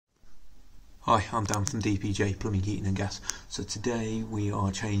Hi, I'm Dan from DPJ Plumbing, Heating and Gas. So today we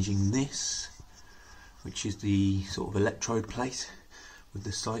are changing this, which is the sort of electrode plate with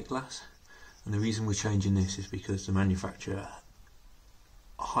the sight glass. And the reason we're changing this is because the manufacturer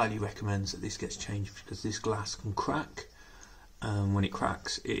highly recommends that this gets changed because this glass can crack. When it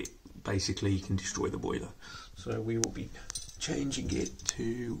cracks, it basically can destroy the boiler. So we will be changing it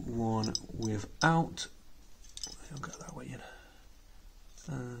to one without. I'll go that way in.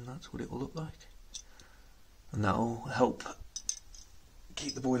 And that's what it will look like, and that will help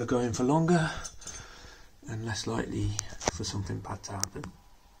keep the boiler going for longer and less likely for something bad to happen.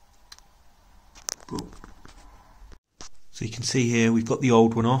 Boom. So you can see here we've got the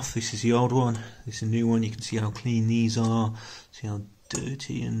old one off. This is the old one, this is a new one. You can see how clean these are, see how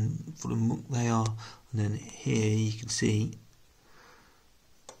dirty and full of muck they are, and then here you can see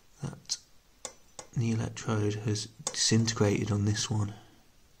that the electrode has disintegrated on this one.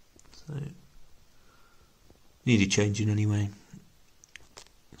 So, needed changing anyway.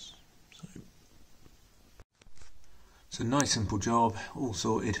 So nice simple job, all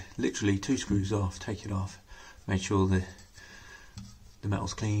sorted. Literally 2 screws off, take it off, make sure the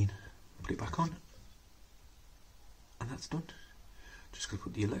metal's clean, put it back on, and that's done. Just going to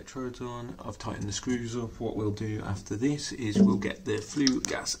put the electrodes on. I've tightened the screws up. What we'll do after this is we'll get the flue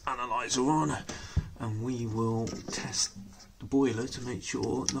gas analyzer on and we will test the boiler to make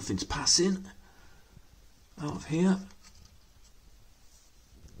sure nothing's passing out of here,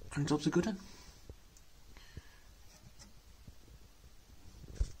 and job's a good one.